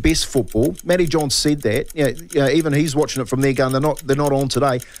the best football. Matty Johns said that. Even he's watching it from there going, they're not on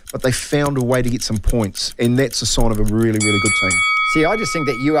today, but they found a way to get some points, and that's a sign of a really, really good team. See, I just think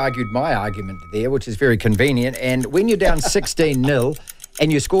that you argued my argument there, which is very convenient. And when you're down 16-0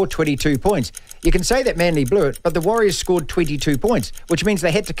 and you score 22 points, you can say that Manly blew it, but the Warriors scored 22 points, which means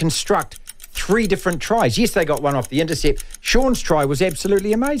they had to construct 3 different tries. Yes, they got one off the intercept. Sean's try was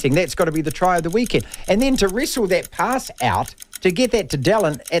absolutely amazing. That's got to be the try of the weekend. And then to wrestle that pass out, to get that to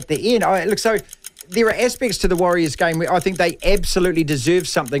Dallin at the end. So there are aspects to the Warriors game where I think they absolutely deserve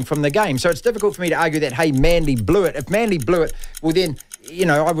something from the game. So it's difficult for me to argue that, hey, Manly blew it. If Manly blew it, well then,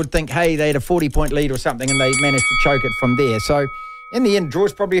 I would think, hey, they had a 40-point lead or something and they managed to choke it from there. So in the end, draw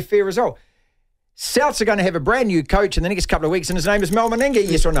is probably a fair result. Souths are going to have a brand new coach in the next couple of weeks, and his name is Mel Meninga,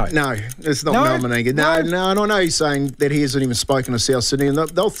 yes or no? No, it's not Mel Meninga. No, and I know he's saying that he hasn't even spoken to South Sydney, and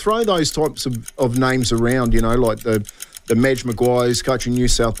they'll throw those types of names around, like the Madge Maguires coaching New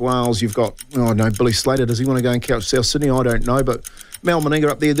South Wales. You've got, Billy Slater. Does he want to go and coach South Sydney? I don't know, but Mel Meninga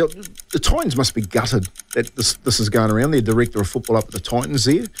up there. The Titans must be gutted that this is going around. Their director of football up at the Titans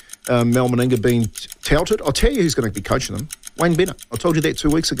there, Mel Meninga being touted. I'll tell you who's going to be coaching them. Wayne Bennett. I told you that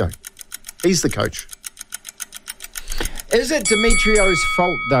 2 weeks ago. He's the coach. Is it Demetrio's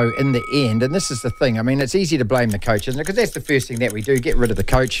fault, though, in the end? And this is the thing. I mean, it's easy to blame the coach, isn't it? Because that's the first thing that we do, get rid of the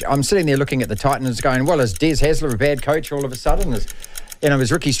coach. I'm sitting there looking at the Titans going, well, is Des Hasler a bad coach all of a sudden?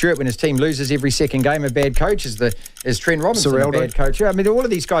 Is Ricky Stewart, when his team loses every second game, a bad coach? Is Trent Robinson a bad coach? I mean, all of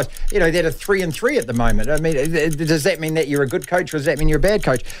these guys, they're 3-3 at the moment. I mean, does that mean that you're a good coach or does that mean you're a bad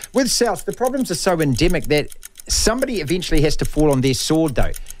coach? With South, the problems are so endemic that somebody eventually has to fall on their sword,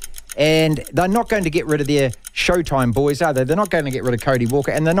 though. And they're not going to get rid of their Showtime boys, are they? They're not going to get rid of Cody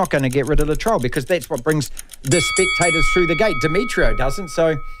Walker, and they're not going to get rid of Latrell, because that's what brings the spectators through the gate. Demetrio doesn't,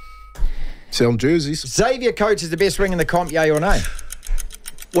 so... Sell jerseys. Xavier Coates is the best wing in the comp, yay or nay?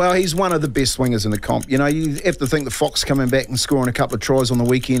 Well, he's one of the best wingers in the comp. You have to think the Fox coming back and scoring a couple of tries on the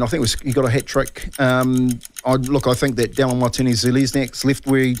weekend. I think he got a hat trick. I think that Dallin Martinez-Zelesniak's left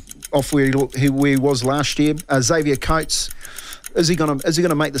where he was last year. Xavier Coates... Is he going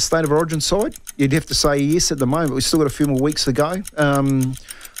to make the State of Origin side? You'd have to say yes at the moment. We've still got a few more weeks to go.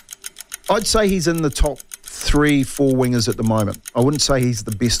 I'd say he's in the top 3-4 wingers at the moment. I wouldn't say he's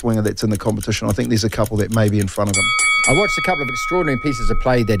the best winger that's in the competition. I think there's a couple that may be in front of him. I watched a couple of extraordinary pieces of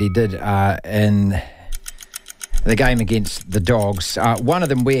play that he did in the game against the Dogs. One of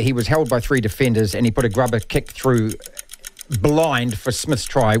them where he was held by 3 defenders and he put a grubber kick through blind for Smith's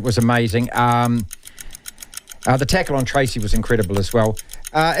try was amazing. The tackle on Tracy was incredible as well.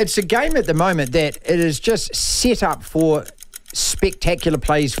 It's a game at the moment that it is just set up for spectacular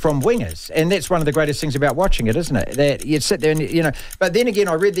plays from wingers, and that's one of the greatest things about watching it, isn't it? That you sit there and But then again,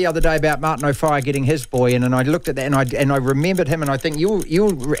 I read the other day about Martin O'Fire getting his boy in, and I looked at that and I remembered him, and I think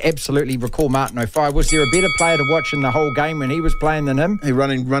you'll absolutely recall Martin O'Fire. Was there a better player to watch in the whole game when he was playing than him? He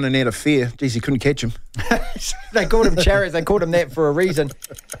running out of fear. Jeez, he couldn't catch him. They called him Chariots. They called him that for a reason.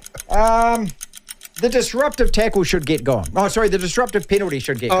 The disruptive tackle should get gone. Oh, sorry, the disruptive penalty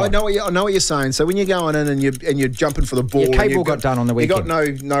should get gone. I know what you're saying. So when you're going in and you're jumping for the ball, your cable got done on the weekend.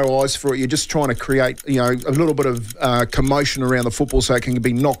 You got no eyes for it. You're just trying to create a little bit of commotion around the football so it can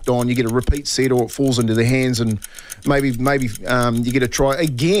be knocked on. You get a repeat set or it falls into the hands, and maybe you get a try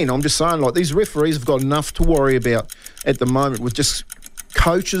again. I'm just saying, like, these referees have got enough to worry about at the moment with just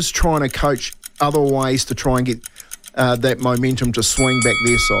coaches trying to coach other ways to try and get that momentum to swing back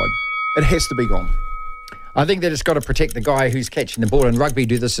their side. It has to be gone. I think that it's got to protect the guy who's catching the ball, and rugby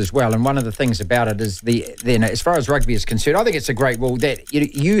do this as well. And one of the things about it is as far as rugby is concerned, I think it's a great rule that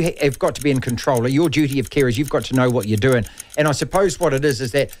you have got to be in control. Your duty of care is you've got to know what you're doing. And I suppose what it is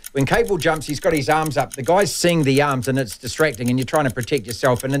that when Cable jumps, he's got his arms up. The guy's seeing the arms, and it's distracting, and you're trying to protect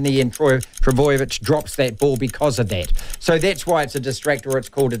yourself. And in the end, Trbojevic drops that ball because of that. So that's why it's a distractor, or it's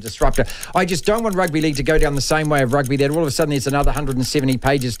called a disruptor. I just don't want rugby league to go down the same way of rugby, that all of a sudden there's another 170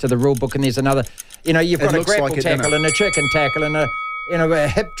 pages to the rule book, and there's another... you've got a grapple tackle and a chicken tackle and a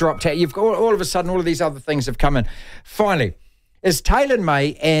hip drop tackle. You've got all of a sudden all of these other things have come in. Finally, is Taylor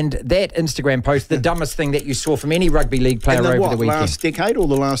May and that Instagram post the dumbest thing that you saw from any rugby league player over the weekend? Last decade or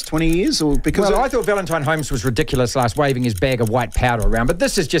the last 20 years? Or I thought Valentine Holmes was ridiculous waving his bag of white powder around, but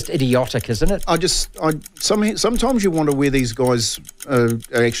this is just idiotic, isn't it? Sometimes you wonder where these guys are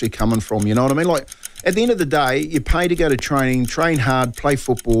actually coming from. You know what I mean? Like, at the end of the day, you pay to go to training, train hard, play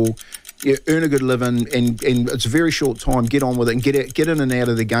football. You earn a good living, and it's a very short time. Get on with it and get in and out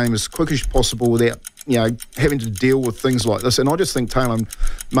of the game as quick as possible without having to deal with things like this. And I just think Taylor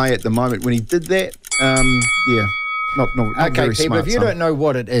May at the moment, when he did that, not okay, very people, smart. if you don't know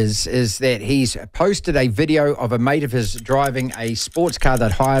what it is that he's posted a video of a mate of his driving a sports car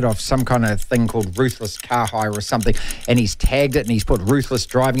that hired off some kind of thing called Ruthless Car Hire or something, and he's tagged it and he's put ruthless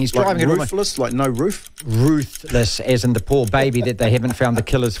driving. He's like driving ruthless, like no roof. Ruthless, as in the poor baby that they haven't found the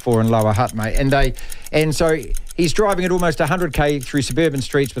killers for in Lower Hutt, mate. And so he's driving at almost 100k through suburban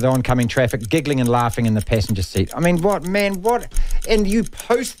streets with oncoming traffic, giggling and laughing in the passenger seat. I mean, what? And you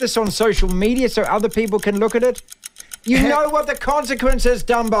post this on social media so other people can look at it? You know what the consequence is,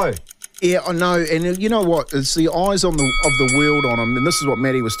 Dumbo. Yeah, I know, and you know what? It's the eyes of the world on him, and this is what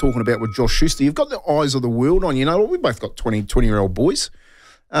Matty was talking about with Josh Schuster. You've got the eyes of the world on you. Know, we both got 20-year-old boys.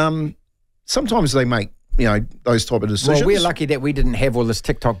 Sometimes they make those type of decisions. Well, we're lucky that we didn't have all this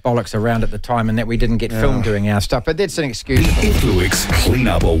TikTok bollocks around at the time, and that we didn't get filmed doing our stuff. But that's an excuse. The Influx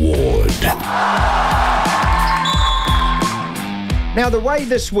Cleanup Award. Now, the way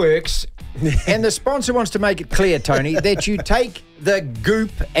this works, and the sponsor wants to make it clear, Tony, that you take the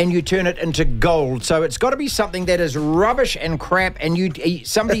goop and you turn it into gold. So it's got to be something that is rubbish and crap, and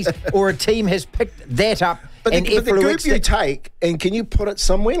somebody's or a team has picked that up. But the goop you take, and can you put it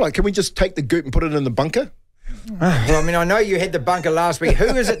somewhere? Like, can we just take the goop and put it in the bunker? Well, I mean, I know you had the bunker last week.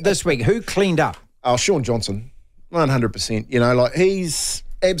 Who is it this week? Who cleaned up? Oh, Sean Johnson, 100%. He's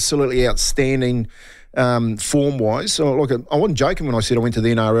absolutely outstanding. Form-wise, so I wasn't joking when I said I went to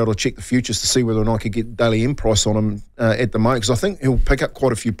the NRL to check the futures to see whether or not I could get daily M price on him at the moment, because I think he'll pick up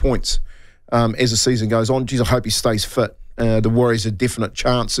quite a few points as the season goes on. Geez, I hope he stays fit. The Warriors a definite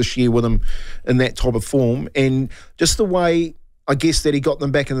chance this year with him in that type of form, and just the way I guess that he got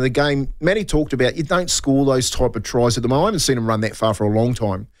them back into the game. Matty talked about you don't score those type of tries at the moment. I haven't seen him run that far for a long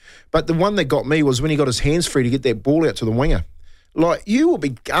time, but the one that got me was when he got his hands free to get that ball out to the winger. Like, you will be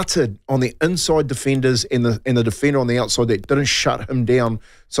gutted on the inside defenders and the defender on the outside that didn't shut him down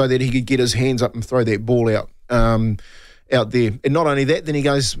so that he could get his hands up and throw that ball out there. And not only that, then he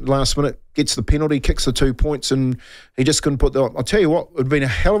goes last minute, gets the penalty, kicks the 2 points, and he just couldn't put I'll tell you what, it would have been a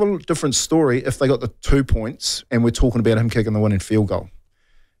hell of a different story if they got the 2 points and we're talking about him kicking the winning field goal.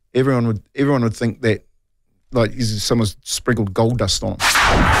 Everyone would think that, like, someone's sprinkled gold dust on him.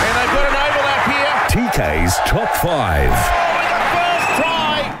 And they've got an overlap here. TK's Top 5.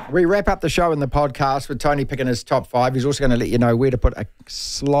 We wrap up the show and the podcast with Tony picking his top 5. He's also going to let you know where to put a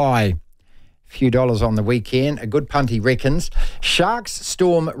sly few dollars on the weekend. A good punt, he reckons. Sharks,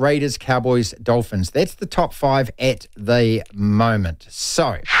 Storm, Raiders, Cowboys, Dolphins. That's the top 5 at the moment.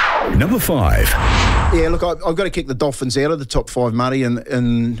 So, Number 5. Yeah, look, I've got to kick the Dolphins out of the top 5, Marty,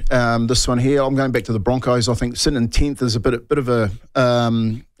 and this one here. I'm going back to the Broncos. I think sitting in 10th is a bit of a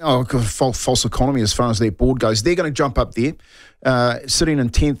false economy as far as their board goes. They're going to jump up there. Sitting in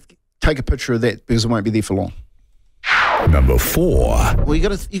 10th, take a picture of that because it won't be there for long. Number 4. Well, you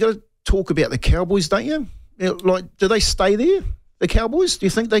got to talk about the Cowboys, don't you? Like, do they stay there, the Cowboys? Do you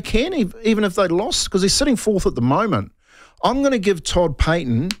think they can, even if they lost? Because they're sitting 4th at the moment. I'm going to give Todd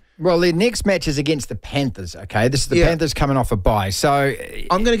Payton... Well, their next match is against the Panthers, okay? This is the Panthers coming off a bye. So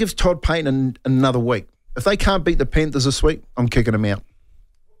I'm going to give Todd Payton another week. If they can't beat the Panthers this week, I'm kicking them out.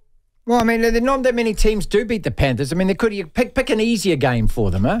 Well, I mean, not that many teams do beat the Panthers. I mean, you pick an easier game for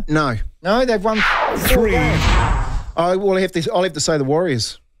them, huh? No, they've won 3. I'll have to say the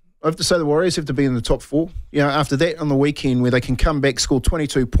Warriors. I have to say the Warriors have to be in the top 4. After that on the weekend where they can come back, score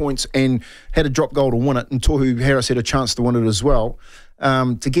 22 points and had a drop goal to win it, and Tohu Harris had a chance to win it as well,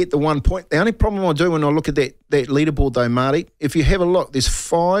 to get the 1 point. The only problem I do when I look at that leaderboard though, Marty, if you have a look, there's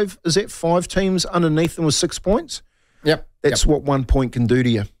 5 teams underneath them with 6 points? Yep. That's what 1 point can do to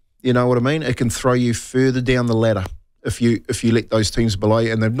you. You know what I mean? It can throw you further down the ladder if you let those teams below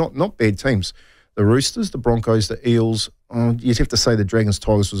you, and they're not bad teams. The Roosters, the Broncos, the Eels. You'd have to say the Dragons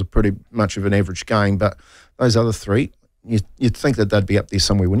Tigers was a pretty much of an average game, but those other 3, you'd think that they'd be up there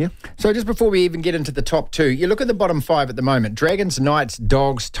somewhere, wouldn't you? So just before we even get into the top 2, you look at the bottom 5 at the moment: Dragons, Knights,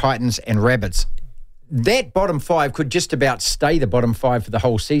 Dogs, Titans, and Rabbits. That bottom 5 could just about stay the bottom 5 for the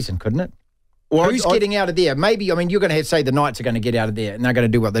whole season, couldn't it? Well, who's getting out of there? Maybe, I mean, you're going to say the Knights are going to get out of there and they're going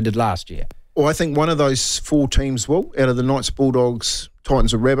to do what they did last year. Well, I think one of those 4 teams will, out of the Knights, Bulldogs,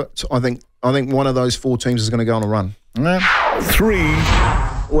 Titans, and Rabbits. I think one of those 4 teams is going to go on a run. 3.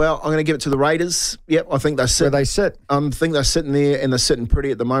 Well, I'm going to give it to the Raiders. Yep, I think they sit. Where they sit? I think they're sitting there, and they're sitting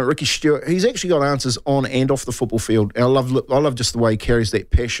pretty at the moment. Ricky Stewart, he's actually got answers on and off the football field. And I love just the way he carries that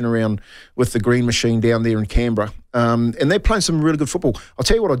passion around with the green machine down there in Canberra. And they're playing some really good football. I'll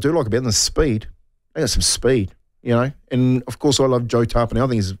tell you what I do like about them, the speed. They got some speed, And, of course, I love Joe Tarpany. I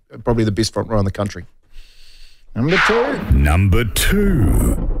think he's probably the best front row in the country. Number 2. Number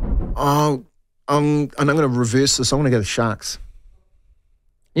 2. Oh, I'm going to reverse this. I'm going to go to the Sharks.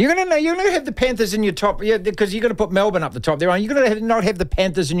 You're going to have the Panthers in your top, because you're going to put Melbourne up the top there. You're going to not have the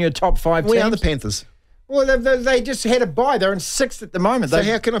Panthers in your top 5 teams. We are the Panthers. Well, they just had a bye. They're in 6th at the moment. So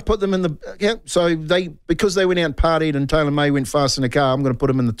how can I put them in the... Yeah, so because they went out and partied and Taylor May went fast in the car, I'm going to put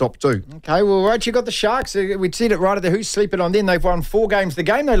them in the top 2. Okay, well, right, you got the Sharks. We'd said it right at the who's sleeping on them. They've won 4 games. The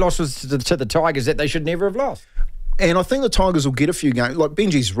game they lost was to the Tigers that they should never have lost. And I think the Tigers will get a few games. Like,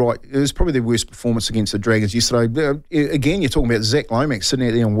 Benji's right. It was probably their worst performance against the Dragons yesterday. Again, you're talking about Zach Lomax sitting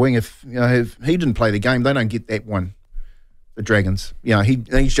out there on wing. If he didn't play the game, they don't get that one. the Dragons. You know,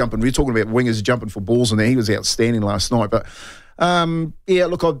 he's jumping. We're talking about wingers jumping for balls, and he was outstanding last night. But yeah,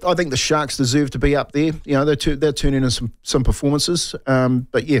 look, I think the Sharks deserve to be up there. You know, they're turning in some performances.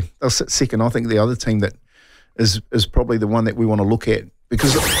 But yeah, they'll sit second. I think the other team that is probably the one that we want to look at,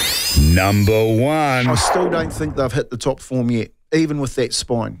 because Number 1. I still don't think they've hit the top form yet, even with that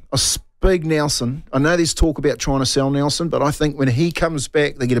spine. Big Nelson. I know there's talk about trying to sell Nelson, but I think when he comes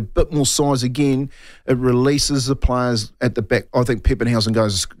back, they get a bit more size again. It releases the players at the back. I think Peppenhausen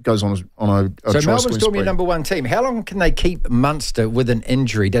goes on a So Melbourne Storm, your number 1 team. How long can they keep Munster with an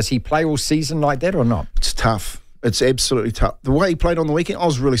injury? Does he play all season like that or not? It's tough. It's absolutely tough. The way he played on the weekend, I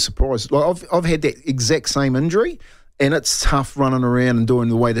was really surprised. Like I've had that exact same injury, and it's tough running around and doing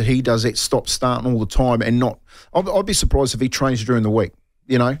the way that he does, that stop starting all the time, and not. I'd be surprised if he trains during the week.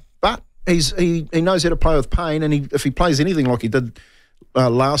 You know, but. He knows how to play with pain, and if he plays anything like he did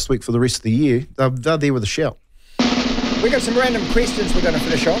last week for the rest of the year, they're there with a shout. We've got some random questions we're going to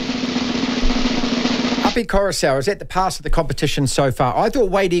finish on. Uppy Coruscant, is that the pass of the competition so far? I thought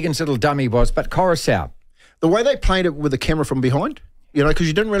Wade Egan's little dummy was, but Coruscant. The way they played it with the camera from behind, you know, because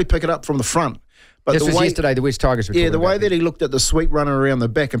you didn't really pick it up from the front. But This was yesterday, the West Tigers were the way that he looked at the sweep runner around the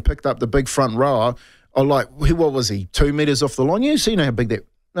back and picked up the big front rower, I like, what was he, 2 metres off the line? You see how big that...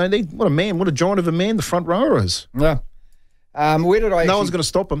 No, what a giant of a man the front rower is. Yeah. Where did I? No one's going to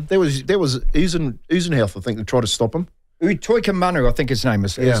stop him. There was Uzenhealth, I think, that tried to stop him. Toika Manu, I think his name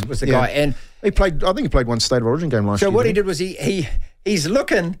was the guy, and he played. I think he played one State of Origin game last year. So what he did was he's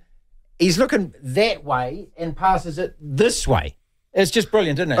looking that way and passes it this way. It's just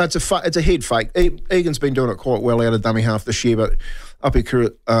brilliant, isn't it? It's a head fake. Egan's been doing it quite well out of dummy half this year, but up at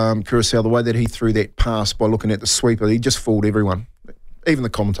Curacao, the way that he threw that pass by looking at the sweeper, he just fooled everyone. Even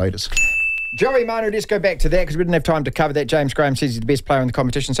the commentators. Joey Manu, let's go back to that because we didn't have time to cover that. James Graham says he's the best player in the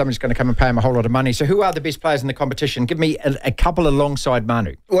competition. Somebody's going to come and pay him a whole lot of money. So who are the best players in the competition? Give me a couple alongside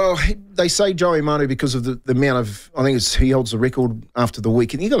Manu. Well, they say Joey Manu because of the amount of, I think he holds the record after the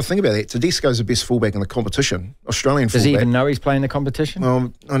weekend. You've got to think about that. Tedesco's the best fullback in the competition, Australian fullback. Does he even know he's playing the competition?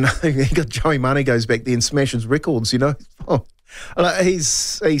 Well, I know. He got Joey Manu goes back there and smashes records, you know. Oh.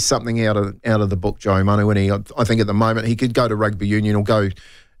 He's something out of the book, Joey Manu. When I think at the moment he could go to rugby union or go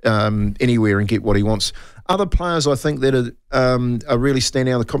anywhere and get what he wants. Other players I think that are really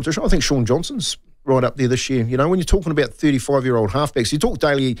standing out in the competition. I think Sean Johnson's right up there this year. You know, when you're talking about 35-year-old halfbacks, you talk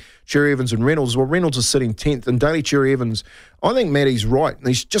Daly, Cherry Evans and Reynolds. Well, Reynolds is sitting 10th, and Daly, Cherry Evans, I think Matty's right. And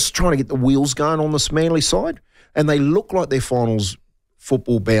he's just trying to get the wheels going on this Manly side, and they look like they're finals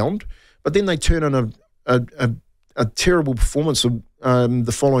football bound, but then they turn in a terrible performance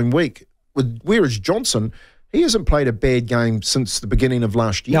the following week. Whereas Johnson, he hasn't played a bad game since the beginning of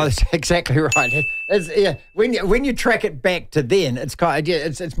last year. No, that's exactly right. When you track it back to then, it's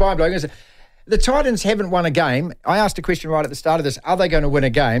mind blowing, isn't it? The Titans haven't won a game. I asked a question right at the start of this: are they going to win a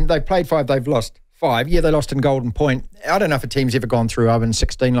game? They've played 5, they've lost 5. Yeah, they lost in Golden Point. I don't know if a team's ever gone through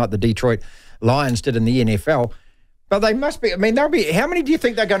 0-16 like the Detroit Lions did in the NFL, but they must be. I mean, they'll be. How many do you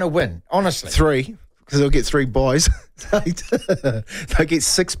think they're going to win? Honestly, 3. Because they'll get 3 buys. They'll get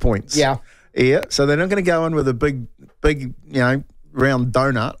 6 points. Yeah. Yeah. So they're not going to go in with a big, round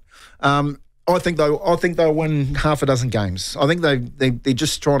donut. I think they'll win half a dozen games. I think they're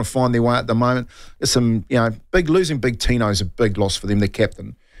just trying to find their way at the moment. There's some, losing Big Tino's a big loss for them, their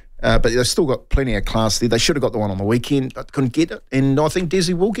captain. But they've still got plenty of class there. They should have got the one on the weekend, but couldn't get it. And I think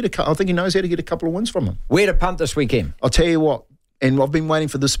Desi will get I think he knows how to get a couple of wins from them. Where to punt this weekend? I'll tell you what, and I've been waiting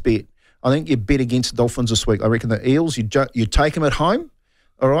for this bet. I think you bet against the Dolphins this week. I reckon the Eels, you take them at home,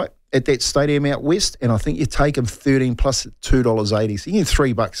 all right, at that stadium out west, and I think you take them 13 plus $2.80. So you get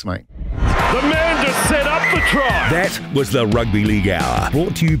 $3, mate. The man just set up the try. That was the Rugby League Hour,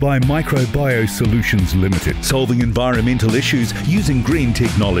 brought to you by MicroBio Solutions Limited, solving environmental issues using green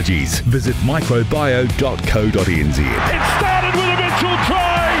technologies. Visit microbio.co.nz. It's